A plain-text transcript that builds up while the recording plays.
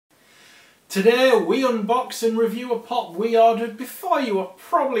Today we unbox and review a pop we ordered before you were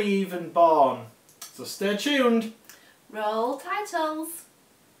probably even born. So stay tuned. Roll titles.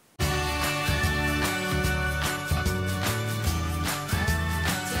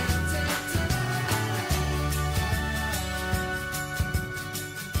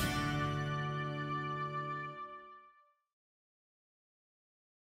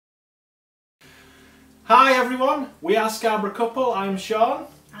 Hi everyone, we are Scarborough Couple. I'm Sean.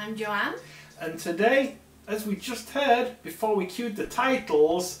 I'm Joanne. And today, as we just heard before we cued the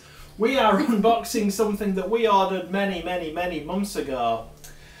titles, we are unboxing something that we ordered many months ago.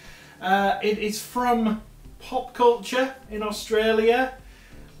 It is from Popcultcha in Australia,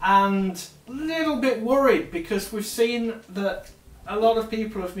 and a little bit worried because we've seen that a lot of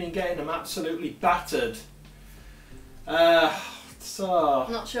people have been getting them absolutely battered. So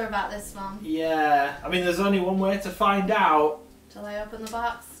Not sure about this one. yeah, I mean there's only one way to find out. Shall I open the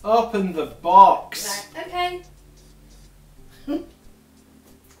box? Open the box. Right, okay.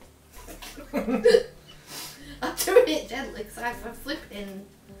 I'm doing it gently because I'm flipping.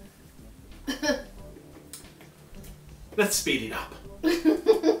 Let's speed it up.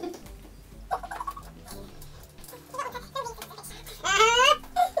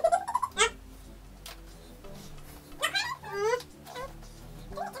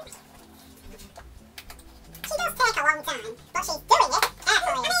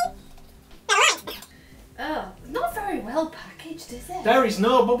 Oh, not very well packaged, is it? There is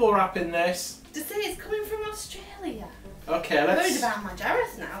no bubble wrap in this. To say it's coming from Australia. Okay, I'm worried let's... about my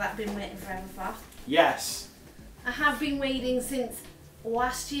Jareth now that I've been waiting forever for. Yes. I have been waiting since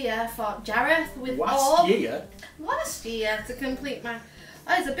last year for Jareth with Last year? Last year to complete my...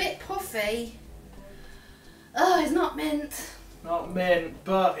 Oh, it's a bit puffy. Oh, it's not mint. Not mint,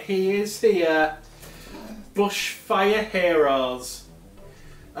 but he is here. Bushfire Heroes.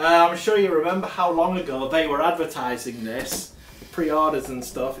 I'm sure you remember how long ago they were advertising this. Pre-orders and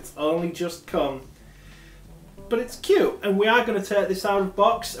stuff. It's only just come. But it's cute, and we are going to take this out of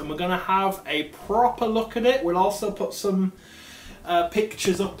box and we're going to have a proper look at it. We'll also put some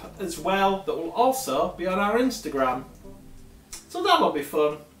pictures up as well that will also be on our Instagram. So that'll be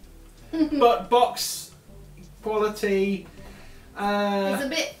fun. But box quality... it's a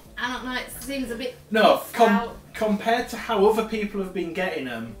bit... I don't know, it seems a bit... No, compared to how other people have been getting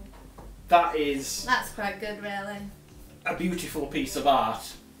them, that's quite good, really. a beautiful piece of art.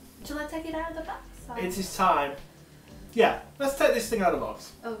 Shall I take it out of the box? Or... It is time. Yeah, let's take this thing out of the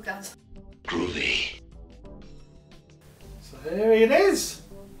box. Oh god. Groovy. So here it is.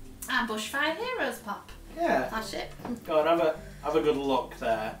 Ah, Bushfire Heroes pop. Yeah. That's it. Go on, have a good look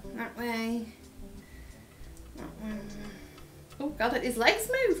there. That way. That way. Oh god, his legs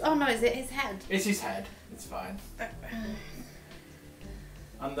move. Oh no, is it his head? It's his head. It's fine.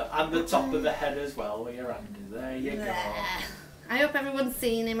 And the top of the head as well, where your hand is. There you go. I hope everyone's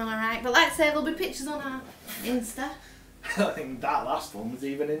seen him alright. But like I say, there'll be pictures on our Insta. I think that last one was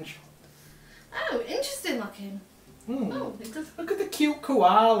even in shot. Oh, interesting looking. Oh, it does. Look at the cute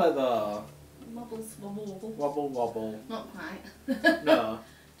koala though. Wobbles, wobble, wobble. Wobble, wobble. Not quite. No.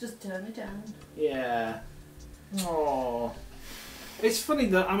 Just turn it down. Yeah. Oh. It's funny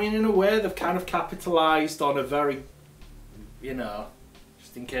that, I mean, in a way they've kind of capitalised on a very, you know,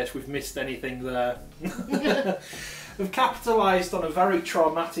 just in case we've missed anything there. They've capitalised on a very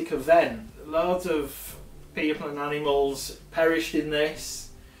traumatic event. Loads of people and animals perished in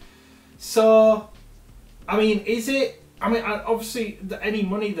this. So, I mean, is it... I mean, obviously, any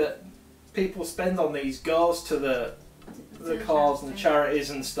money that people spend on these goes to the cause and the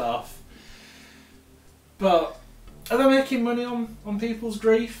charities and stuff. But... are they making money on people's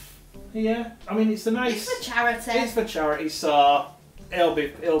grief? Yeah, I mean it's a nice. It's for charity. It's for charity, so it'll be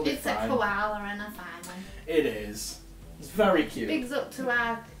fine. It's a koala and a family. It is. It's very cute. Bigs up to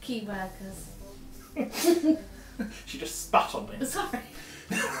our key workers. She just spat on me. Sorry.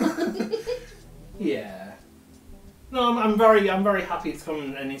 Yeah. No, I'm very happy it's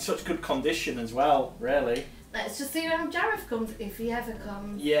come and in such good condition as well. Really. Let's just see how Jareth comes if he ever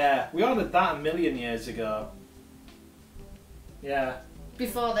comes. Yeah, we ordered that a million years ago. Yeah.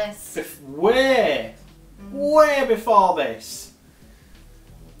 Before this. Way before this.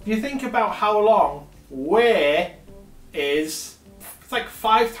 If you think about how long way is, it's like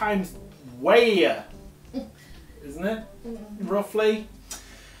 5 times way, isn't it? Roughly.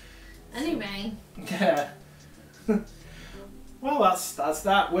 Anyway. Yeah. Well, that's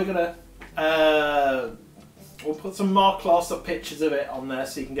that. We're gonna we'll put some more close-up pictures of it on there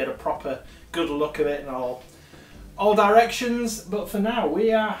so you can get a proper good look of it and all directions. But for now,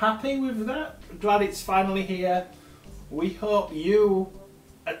 we are happy with that. Glad it's finally here. We hope you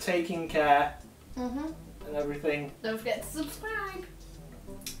are taking care and everything. Don't forget to subscribe.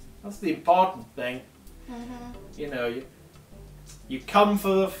 That's the important thing. You know, you come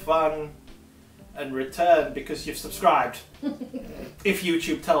for the fun and return because you've subscribed. If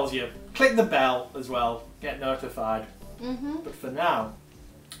YouTube tells you. Click the bell as well, get notified. But for now,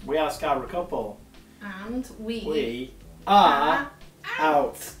 we are Scar Couple. And we are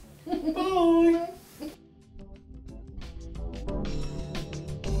out. Bye.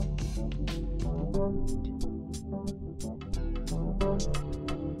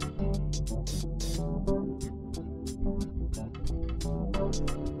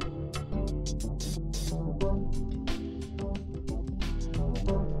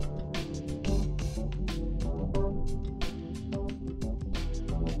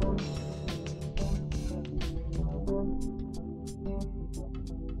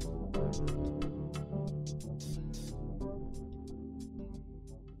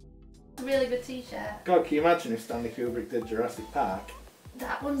 Really good t-shirt. God, can you imagine if Stanley Kubrick did Jurassic Park?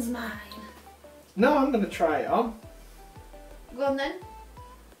 That one's mine. No, I'm going to try it on. Go on then.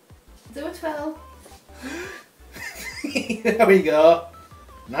 Do a twirl. There we go.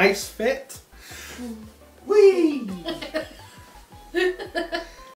 Nice fit. Whee!